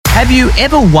Have you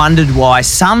ever wondered why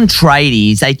some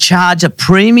tradies, they charge a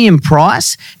premium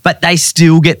price, but they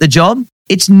still get the job?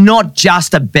 It's not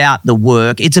just about the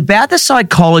work, it's about the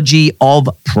psychology of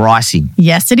pricing.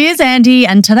 Yes, it is, Andy.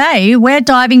 And today we're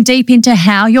diving deep into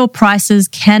how your prices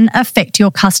can affect your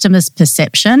customers'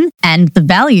 perception and the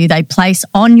value they place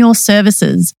on your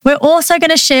services. We're also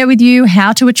going to share with you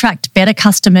how to attract better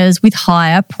customers with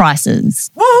higher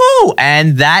prices. Woohoo!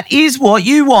 And that is what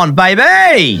you want,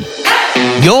 baby!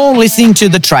 You're listening to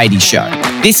The Tradie Show.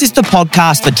 This is the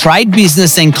podcast for trade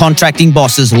business and contracting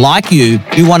bosses like you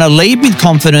who want to lead with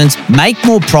confidence, make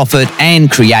more profit,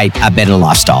 and create a better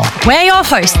lifestyle. We're your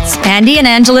hosts, Andy and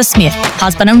Angela Smith,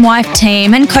 husband and wife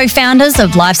team and co-founders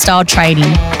of Lifestyle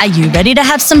Trading. Are you ready to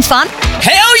have some fun?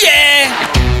 Hell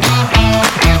yeah!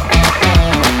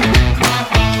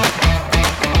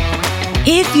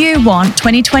 If you want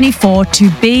 2024 to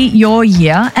be your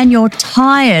year and you're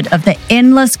tired of the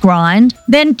endless grind,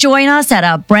 then join us at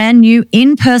our brand new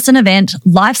in-person event,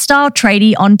 Lifestyle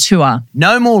Tradie on Tour.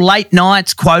 No more late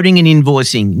nights quoting and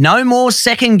invoicing. No more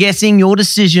second-guessing your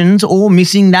decisions or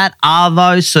missing that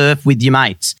Arvo surf with your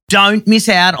mates. Don't miss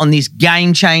out on this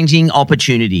game-changing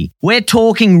opportunity. We're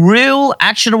talking real,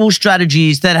 actionable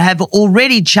strategies that have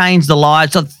already changed the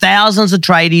lives of thousands of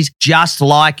tradies just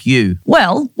like you.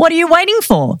 Well, what are you waiting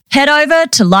for? Head over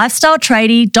to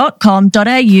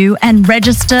lifestyletradie.com.au and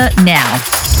register now.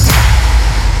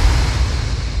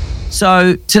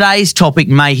 So today's topic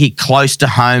may hit close to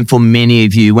home for many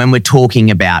of you when we're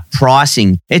talking about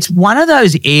pricing. It's one of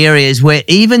those areas where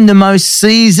even the most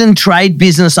seasoned trade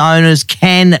business owners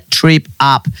can trip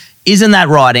up. Isn't that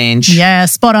right, Ange? Yeah,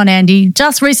 spot on, Andy.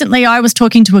 Just recently, I was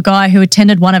talking to a guy who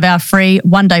attended one of our free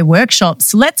one-day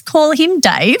workshops. Let's call him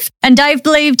Dave. And Dave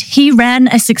believed he ran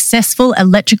a successful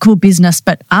electrical business,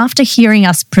 but after hearing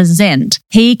us present,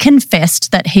 he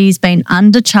confessed that he's been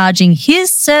undercharging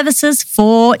his services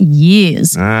for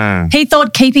years. He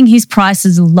thought keeping his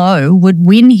prices low would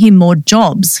win him more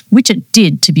jobs, which it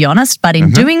did, to be honest. But in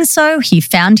doing so, he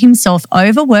found himself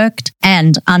overworked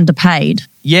and underpaid.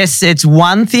 Yes, it's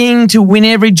one thing to win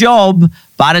every job,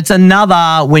 but it's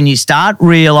another when you start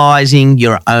realising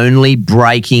you're only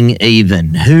breaking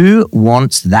even. Who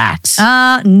wants that?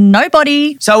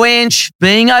 Nobody. So, Ange,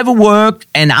 being overworked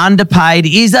and underpaid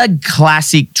is a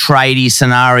classic tradie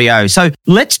scenario. So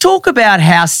let's talk about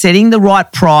how setting the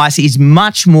right price is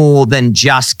much more than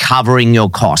just covering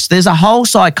your costs. There's a whole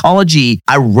psychology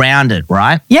around it,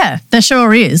 right? Yeah, there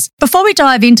sure is. Before we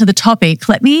dive into the topic,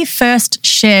 let me first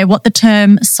share what the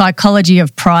term psychology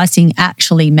of pricing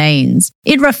actually means.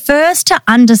 It refers to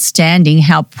understanding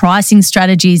how pricing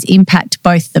strategies impact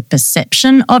both the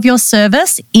perception of your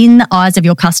service in the eyes of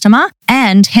your customer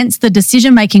and hence the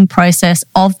decision-making process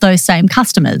of those same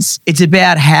customers. It's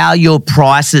about how your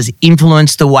prices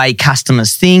influence the way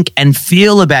customers think and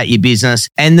feel about your business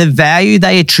and the value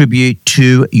they attribute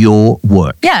to your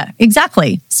work. Yeah,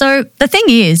 exactly. So the thing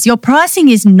is, your pricing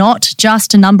is not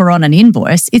just a number on an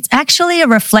invoice. It's actually a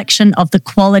reflection of the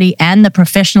quality and the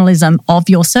professionalism of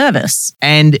your service.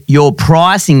 And your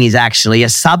pricing is actually a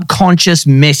subconscious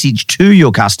message to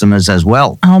your customers as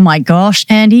well. Oh my gosh,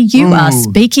 Andy, you are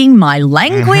speaking my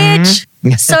language.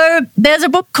 So there's a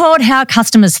book called How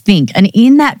Customers Think. And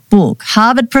in that book,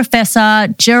 Harvard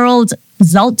professor Gerald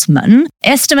Zaltman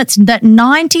estimates that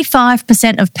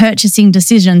 95% of purchasing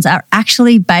decisions are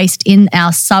actually based in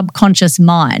our subconscious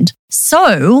mind.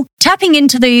 So, tapping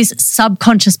into these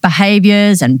subconscious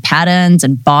behaviours and patterns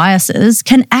and biases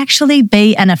can actually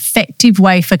be an effective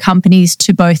way for companies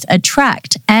to both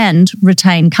attract and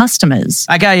retain customers.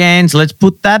 Okay, Ange, let's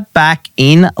put that back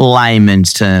in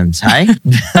layman's terms, hey?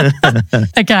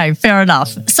 Okay, fair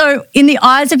enough. So, in the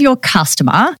eyes of your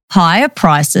customer, higher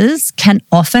prices can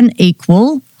often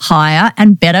equal higher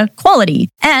and better quality.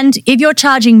 And if you're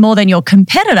charging more than your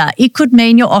competitor, it could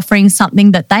mean you're offering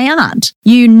something that they aren't.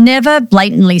 You never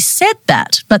blatantly said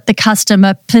that, but the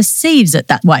customer perceives it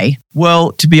that way.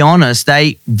 Well, to be honest,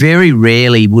 they very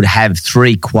rarely would have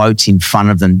three quotes in front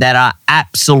of them that are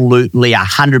absolutely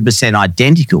 100%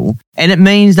 identical. And it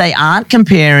means they aren't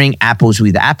comparing apples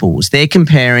with apples. They're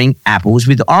comparing apples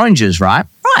with oranges, right?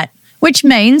 Right. Which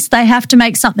means they have to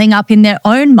make something up in their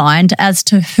own mind as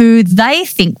to who they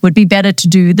think would be better to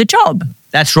do the job.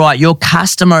 That's right. Your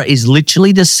customer is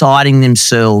literally deciding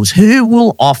themselves who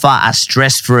will offer a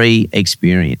stress-free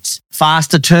experience.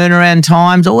 faster turnaround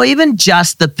times, or even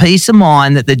just the peace of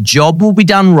mind that the job will be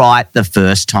done right the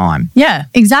first time. Yeah,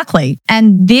 exactly.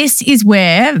 And this is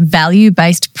where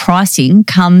value-based pricing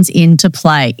comes into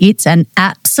play. It's an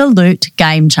absolute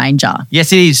game changer.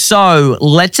 Yes, it is. So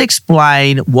let's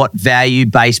explain what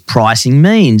value-based pricing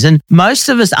means. And most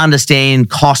of us understand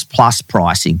cost-plus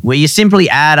pricing, where you simply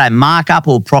add a markup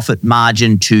or profit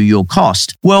margin to your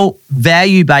cost. Well,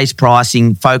 value-based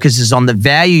pricing focuses on the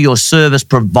value your service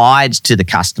provides to the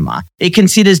customer. It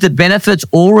considers the benefits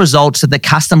or results that the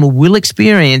customer will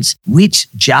experience,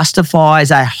 which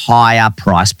justifies a higher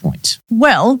price point.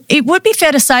 Well, it would be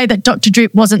fair to say that Dr.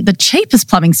 Drip wasn't the cheapest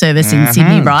plumbing service in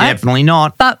Sydney, right? Definitely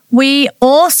not. But we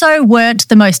also weren't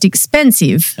the most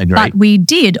expensive. Agreed. But we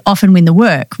did often win the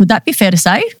work. Would that be fair to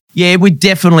say? Yeah, we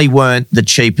definitely weren't the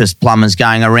cheapest plumbers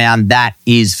going around, that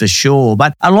is for sure.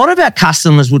 But a lot of our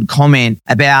customers would comment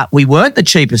about we weren't the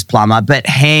cheapest plumber, but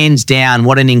hands down,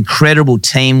 what an incredible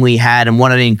team we had and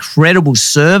what an incredible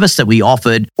service that we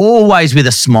offered, always with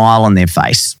a smile on their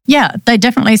face. Yeah, they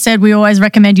definitely said we always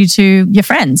recommend you to your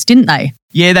friends, didn't they?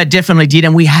 Yeah, they definitely did.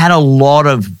 And we had a lot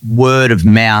of word of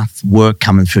mouth work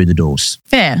coming through the doors.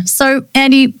 Fair. So,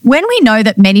 Andy, when we know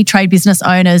that many trade business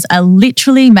owners are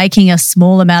literally making a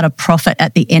small amount of profit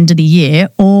at the end of the year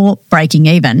or breaking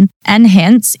even, and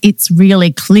hence it's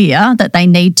really clear that they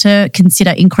need to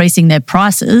consider increasing their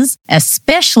prices,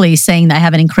 especially seeing they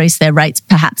haven't increased their rates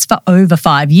perhaps for over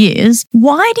 5 years,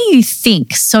 why do you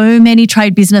think so many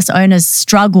trade business owners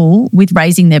struggle with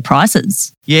raising their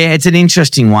prices? Yeah, it's an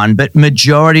interesting one, but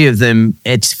majority of them,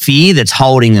 it's fear that's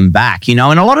holding them back, and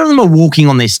a lot of them are walking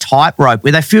on this tightrope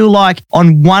where they feel like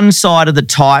on one side of the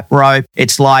tightrope,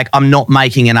 it's like, I'm not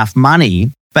making enough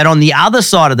money. But on the other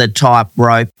side of the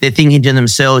tightrope, they're thinking to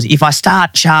themselves, if I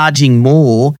start charging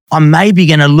more, I'm maybe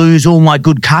going to lose all my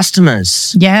good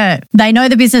customers. Yeah, they know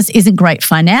the business isn't great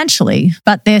financially,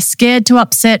 but they're scared to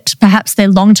upset perhaps their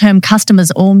long-term customers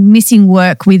or missing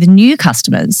work with new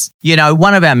customers.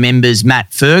 One of our members,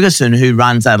 Matt Ferguson, who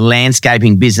runs a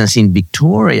landscaping business in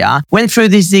Victoria, went through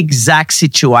this exact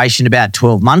situation about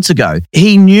 12 months ago.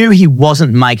 He knew he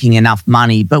wasn't making enough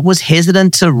money, but was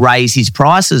hesitant to raise his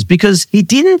prices because he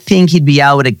didn't think he'd be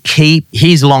able to keep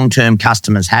his long-term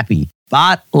customers happy.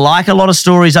 But like a lot of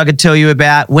stories I could tell you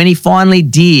about, when he finally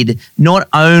did, not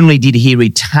only did he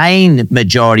retain the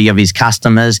majority of his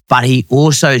customers, but he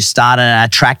also started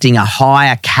attracting a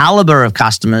higher caliber of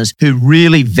customers who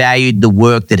really valued the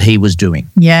work that he was doing.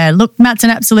 Yeah, look, Matt's an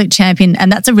absolute champion, and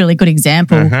that's a really good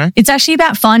example. It's actually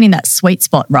about finding that sweet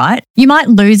spot, right? You might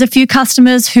lose a few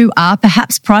customers who are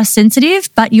perhaps price sensitive,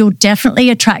 but you'll definitely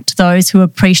attract those who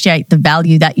appreciate the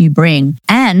value that you bring.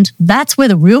 And that's where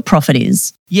the real profit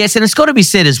is. Yes, and it's got to be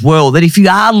said as well that if you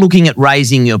are looking at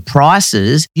raising your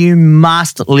prices, you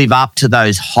must live up to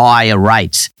those higher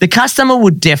rates. The customer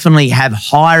would definitely have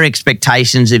higher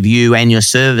expectations of you and your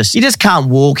service. You just can't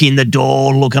walk in the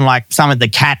door looking like some of the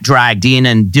cat dragged in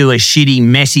and do a shitty,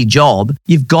 messy job.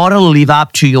 You've got to live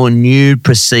up to your new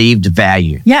perceived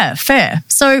value. Yeah, fair.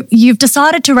 So you've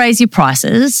decided to raise your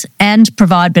prices and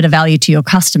provide better value to your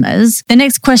customers. The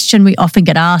next question we often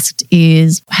get asked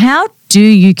is, how do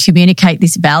you communicate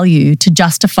this value to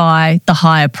justify the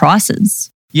higher prices?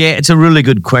 Yeah, it's a really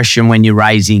good question when you're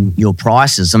raising your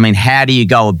prices. I mean, how do you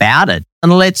go about it?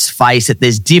 And let's face it,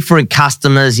 there's different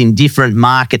customers in different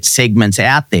market segments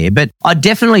out there. But I'd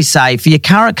definitely say for your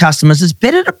current customers, it's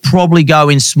better to probably go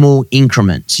in small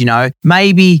increments.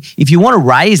 Maybe if you want to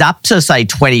raise up to, say,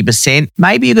 20%,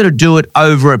 maybe you've got to do it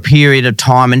over a period of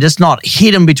time and just not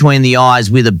hit them between the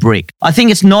eyes with a brick. I think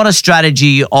it's not a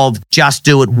strategy of just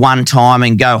do it one time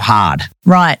and go hard.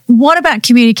 Right. What about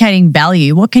communicating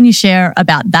value? What can you share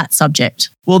about that subject?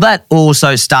 Well, that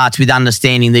also starts with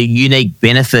understanding the unique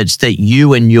benefits that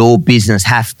you and your business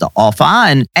have to offer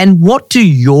and what do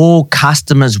your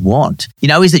customers want?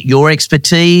 Is it your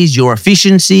expertise, your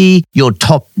efficiency, your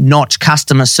top-notch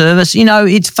customer service?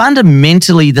 It's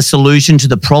fundamentally the solution to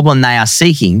the problem they are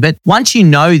seeking. But once you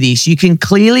know this, you can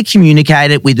clearly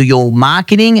communicate it with your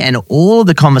marketing and all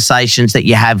the conversations that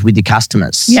you have with your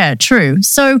customers. Yeah, true.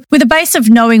 So with a base of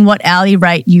knowing what hourly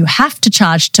rate you have to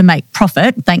charge to make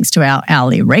profit, thanks to our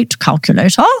hourly rate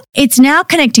calculator, it's now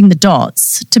connecting the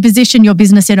dots to position your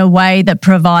business in a way that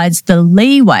provides the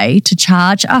leeway to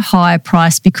charge a higher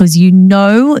price because you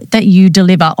know that you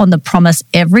deliver on the promise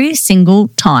every single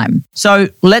time. So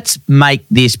let's make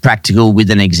this practical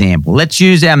with an example. Let's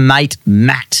use our mate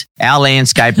Matt, our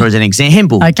landscaper, as an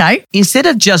example. Okay. Instead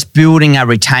of just building a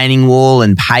retaining wall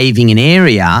and paving an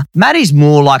area, Matt is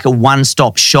more like a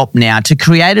one-stop shop now to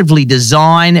creatively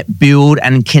design, build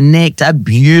and connect a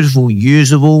beautiful,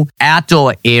 usable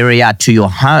outdoor area to your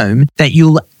home that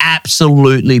you'll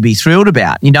absolutely be thrilled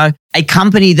about. You know, a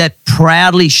company that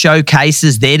proudly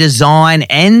showcases their design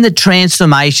and the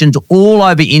transformations all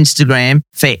over Instagram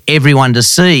for everyone to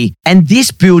see. And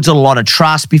this builds a lot of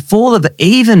trust before they've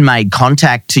even made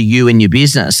contact to you and your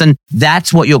business. And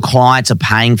that's what your clients are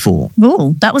paying for.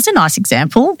 Ooh, that was a nice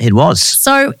example. It was.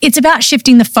 So it's about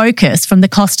shifting the focus from the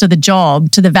cost of the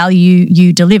job to the value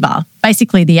you deliver,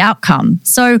 basically the outcome.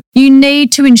 So you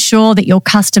need to ensure that your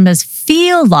customers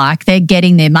feel like they're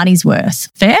getting their money's worth.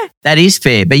 Fair? That is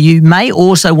fair, but you may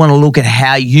also want to look at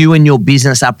how you and your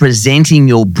business are presenting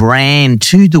your brand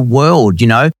to the world. You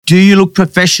know, do you look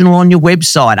professional on your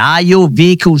website? Are your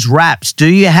vehicles wrapped? Do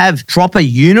you have proper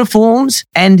uniforms?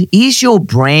 And is your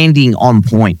branding on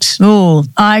point? Oh,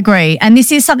 I agree. And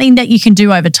this is something that you can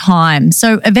do over time.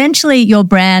 So eventually your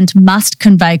brand must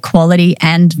convey quality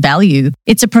and value.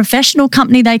 It's a professional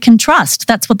company they can trust.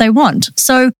 That's what they want.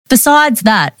 So besides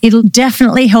that, it'll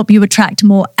definitely help you attract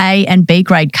more A and B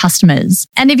grade customers.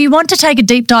 And if you want to take a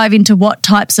deep dive into what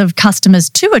types of customers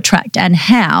to attract and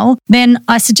how, then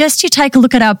I suggest you take a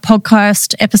look at our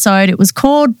podcast episode. It was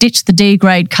called Ditch the D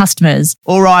grade customers.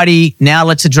 Alrighty, now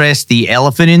let's address the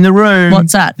elephant in the room.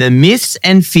 What's that? The myths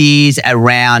and fears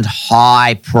around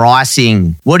high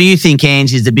pricing. What do you think,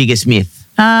 Ange, is the biggest myth?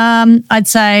 I'd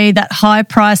say that high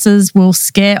prices will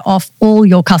scare off all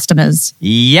your customers.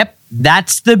 Yep.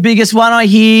 That's the biggest one I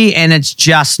hear, and it's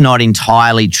just not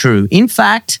entirely true. In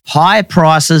fact, higher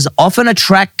prices often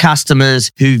attract customers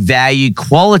who value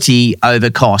quality over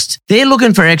cost. They're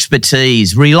looking for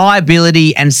expertise,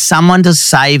 reliability, and someone to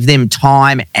save them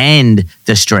time and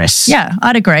the stress. Yeah,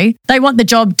 I'd agree. They want the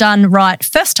job done right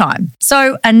first time.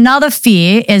 So another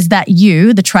fear is that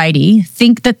you, the tradie,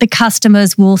 think that the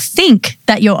customers will think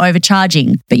that you're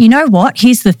overcharging. But you know what?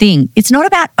 Here's the thing. It's not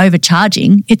about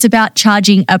overcharging. It's about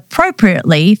charging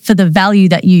appropriately for the value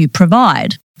that you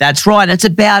provide. That's right. It's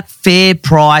about fair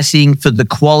pricing for the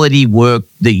quality work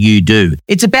that you do.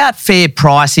 It's about fair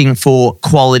pricing for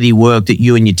quality work that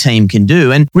you and your team can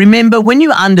do. And remember, when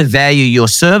you undervalue your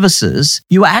services,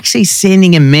 you are actually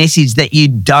sending a message that you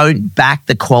don't back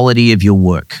the quality of your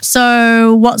work.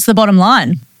 So what's the bottom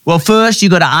line? Well, first,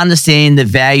 you've got to understand the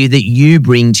value that you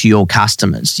bring to your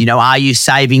customers. You know, are you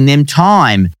saving them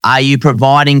time? Are you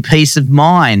providing peace of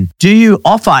mind? Do you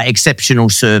offer exceptional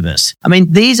service? I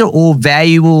mean, these are all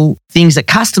valuable things that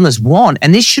customers want,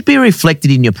 and this should be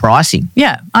reflected in your pricing.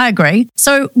 Yeah, I agree.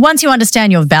 So once you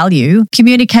understand your value,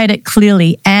 communicate it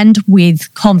clearly and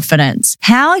with confidence.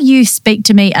 How you speak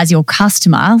to me as your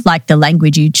customer, like the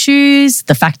language you choose,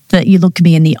 the fact that you look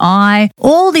me in the eye,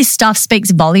 all this stuff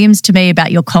speaks volumes to me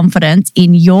about your confidence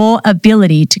in your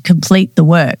ability to complete the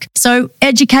work. So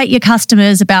educate your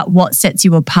customers about what sets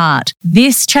you apart.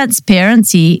 This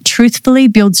transparency truthfully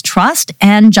builds trust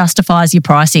and justifies your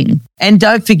pricing. And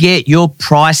don't forget, your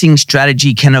pricing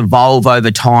strategy can evolve over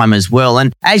time as well.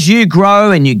 And as you grow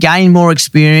and you gain more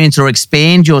experience or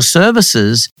expand your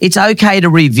services, it's okay to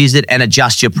revisit and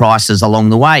adjust your prices along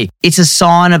the way. It's a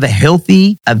sign of a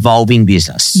healthy, evolving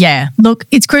business. Yeah, look,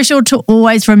 it's crucial to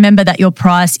always remember that your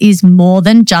price is more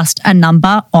than just a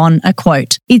number on a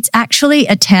quote. It's actually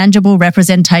a tangible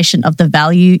representation of the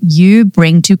value you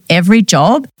bring to every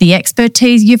job, the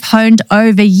expertise you've honed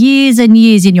over years and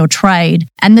years in your trade,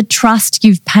 and the trust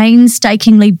you've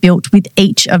painstakingly built with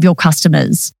each of your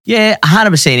customers. Yeah,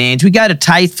 100%, Ange. We go to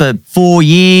TAFE for 4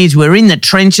 years. We're in the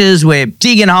trenches. We're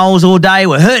digging holes all day.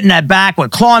 We're hurting our back. We're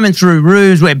climbing through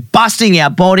roofs. We're busting our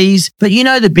bodies. But you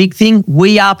know the big thing?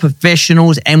 We are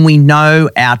professionals and we know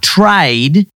our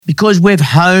trade because we've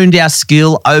honed our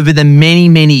skill over the many,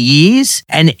 many years,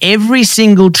 and every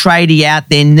single tradie out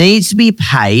there needs to be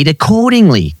paid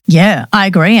accordingly. Yeah, I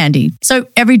agree, Andy. So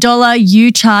every dollar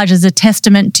you charge is a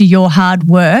testament to your hard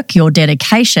work, your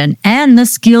dedication, and the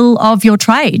skill of your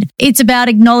trade. It's about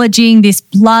acknowledging this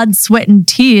blood, sweat, and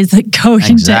tears that go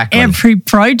into every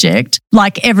project,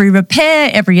 like every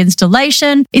repair, every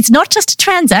installation. It's not just a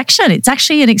transaction. It's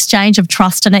actually an exchange of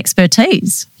trust and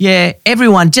expertise. Yeah,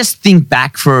 everyone just think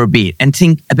back for a bit and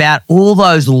think about all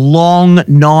those long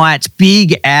nights,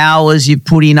 big hours you've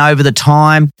put in over the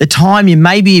time you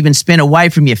maybe even spent away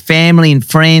from your family and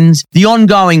friends, the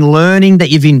ongoing learning that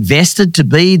you've invested to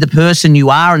be the person you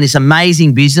are in this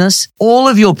amazing business. All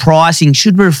of your pricing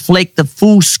should reflect the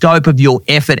full scope of your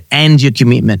effort and your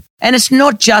commitment. And it's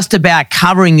not just about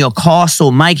covering your costs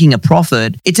or making a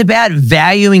profit. It's about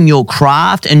valuing your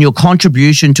craft and your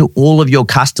contribution to all of your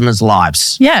customers'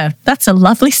 lives. Yeah, that's a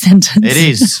lovely sentence. It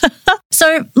is.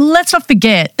 So let's not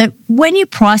forget that when you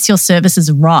price your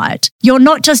services right, you're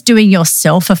not just doing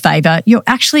yourself a favour, you're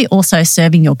actually also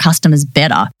serving your customers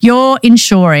better. You're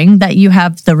ensuring that you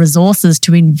have the resources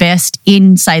to invest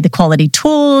in, say, the quality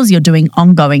tools, you're doing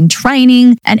ongoing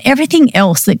training and everything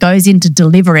else that goes into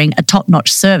delivering a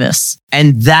top-notch service.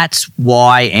 And that's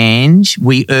why, Ange,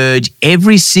 we urge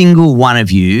every single one of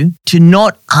you to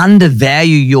not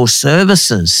undervalue your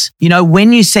services. You know,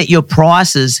 when you set your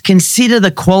prices, consider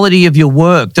the quality of your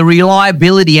work, the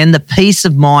reliability and the peace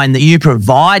of mind that you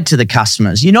provide to the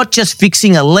customers. You're not just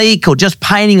fixing a leak or just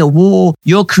painting a wall.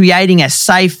 You're creating a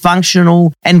safe,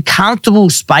 functional and comfortable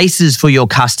spaces for your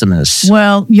customers.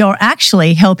 Well, you're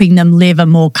actually helping them live a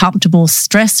more comfortable,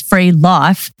 stress-free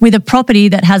life with a property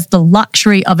that has the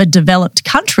luxury of a developed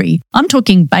country. I'm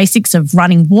talking basics of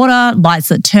running water, lights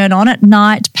that turn on at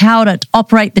night, power to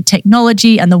operate the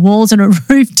technology, and the walls and a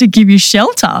roof to give you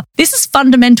shelter. This is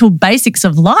fundamental basics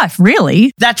of life,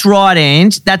 really. That's right,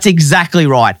 Ange. That's exactly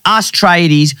right. Us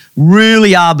tradies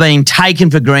really are being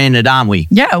taken for granted, aren't we?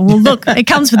 Yeah, well, look, it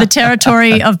comes with the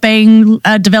territory of being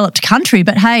a developed country.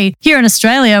 But hey, here in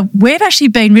Australia, we've actually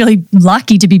been really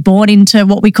lucky to be born into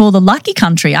what we call the lucky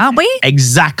country, aren't we?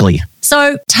 Exactly.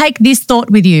 So take this thought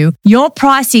with you. Your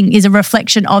pricing is a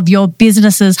reflection of your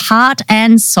business's heart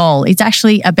and soul. It's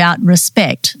actually about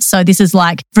respect. So this is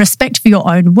like respect for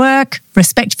your own work,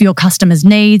 respect for your customers'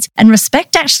 needs, and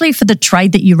respect actually for the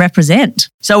trade that you represent.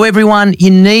 So everyone, you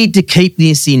need to keep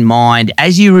this in mind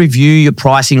as you review your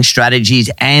pricing strategies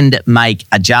and make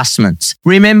adjustments.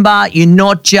 Remember, you're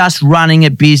not just running a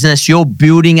business, you're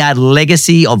building a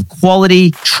legacy of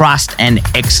quality, trust, and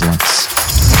excellence.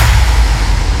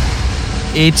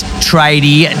 It's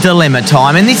Tradie Dilemma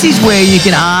time, and this is where you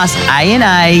can ask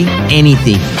A&A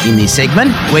anything in this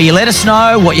segment, where you let us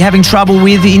know what you're having trouble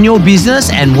with in your business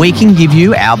and we can give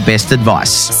you our best advice.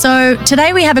 So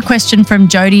today we have a question from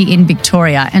Jody in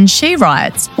Victoria, and she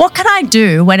writes, what can I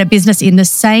do when a business in the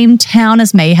same town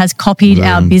as me has copied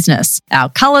our business? Our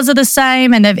colours are the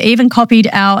same and they've even copied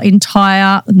our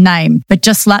entire name, but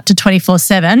just slapped a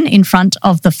 24/7 in front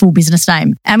of the full business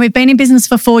name. And we've been in business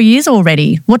for 4 years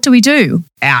already. What do we do?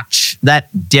 Ouch, that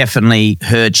definitely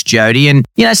hurts, Jody. And,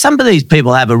 you know, some of these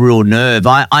people have a real nerve.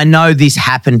 I know this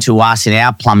happened to us in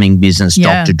our plumbing business,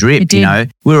 Yeah, Dr. Drip. it did. You know,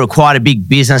 we were quite a big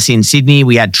business in Sydney.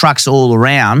 We had trucks all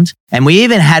around. And we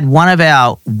even had one of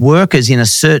our workers in a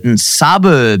certain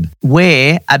suburb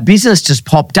where a business just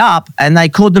popped up and they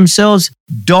called themselves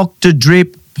Dr.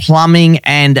 Drip Plumbing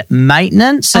and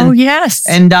Maintenance. And, Oh, yes.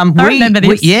 And I remember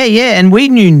this. and we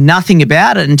knew nothing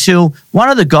about it until one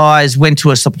of the guys went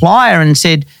to a supplier and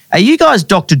said, are you guys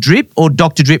Dr. Drip or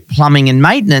Dr. Drip Plumbing and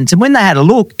Maintenance? And when they had a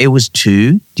look, it was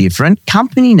two different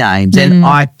company names and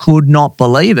I could not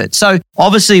believe it. So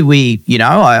obviously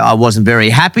I wasn't very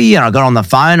happy and I got on the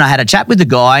phone. I had a chat with the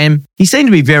guy and he seemed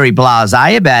to be very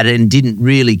blasé about it and didn't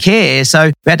really care.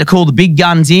 So we had to call the big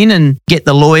guns in and get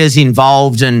the lawyers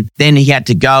involved, and then he had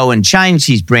to go and change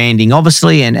his branding,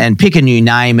 obviously, and pick a new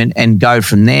name and go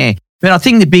from there. But I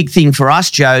think the big thing for us,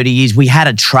 Jody, is we had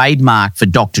a trademark for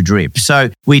Dr. Drip.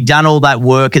 So we'd done all that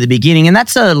work at the beginning, and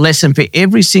that's a lesson for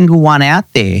every single one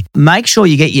out there. Make sure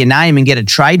you get your name and get it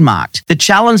trademarked. The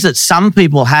challenge that some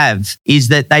people have is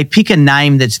that they pick a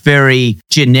name that's very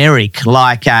generic,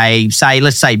 like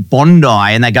let's say Bondi,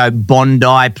 and they go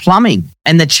Bondi Plumbing.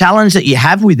 And the challenge that you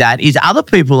have with that is other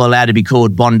people are allowed to be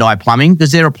called Bondi Plumbing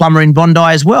because they're a plumber in Bondi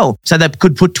as well. So they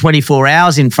could put 24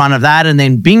 hours in front of that and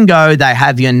then bingo, they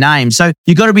have your name. So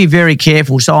you've got to be very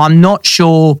careful. So I'm not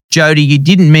sure, Jody, you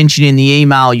didn't mention in the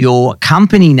email your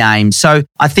company name. So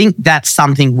I think that's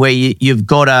something where you've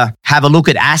got to have a look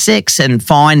at ASICs and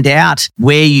find out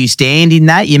where you stand in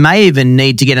that. You may even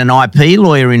need to get an IP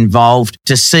lawyer involved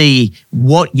to see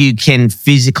what you can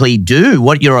physically do,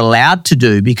 what you're allowed to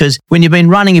do, because when you've been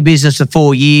running a business for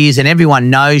 4 years and everyone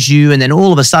knows you and then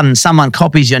all of a sudden someone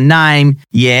copies your name,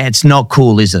 it's not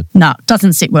cool, is it? No, it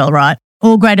doesn't sit well, right?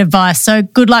 All great advice. So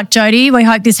good luck, Jody. We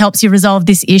hope this helps you resolve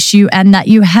this issue and that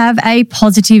you have a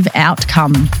positive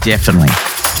outcome. Definitely.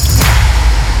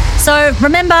 So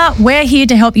remember, we're here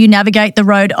to help you navigate the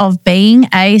road of being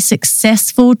a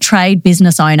successful trade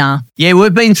business owner. Yeah,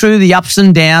 we've been through the ups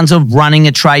and downs of running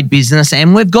a trade business,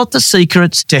 and we've got the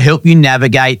secrets to help you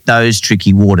navigate those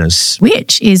tricky waters.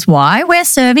 Which is why we're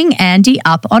serving Andy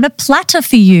up on a platter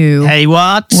for you. Hey,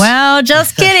 what? Well,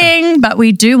 just kidding. But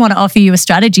we do want to offer you a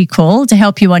strategy call to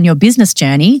help you on your business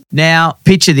journey. Now,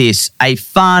 picture this, a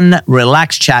fun,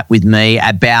 relaxed chat with me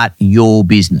about your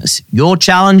business, your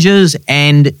challenges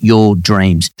and your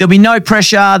dreams. There'll be no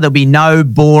pressure, there'll be no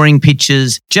boring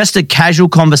pictures, just a casual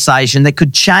conversation that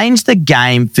could change the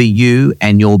game for you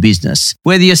and your business.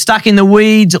 Whether you're stuck in the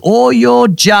weeds or you're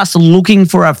just looking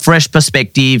for a fresh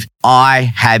perspective,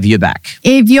 I have your back.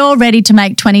 If you're ready to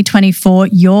make 2024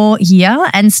 your year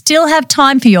and still have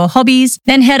time for your hobbies,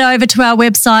 then head over to our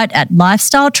website at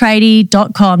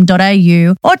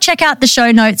lifestyletradey.com.au or check out the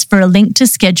show notes for a link to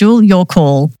schedule your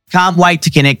call. Can't wait to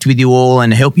connect with you all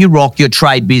and help you rock your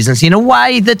trade business in a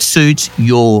way that suits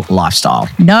your lifestyle.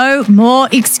 No more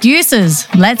excuses.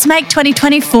 Let's make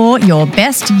 2024 your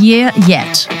best year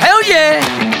yet. Hell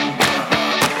yeah!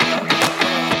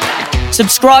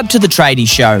 Subscribe to The Tradie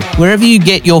Show wherever you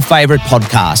get your favourite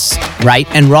podcasts. Rate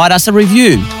and write us a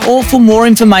review. Or for more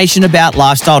information about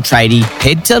Lifestyle Tradie,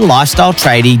 head to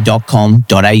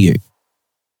lifestyletradey.com.au.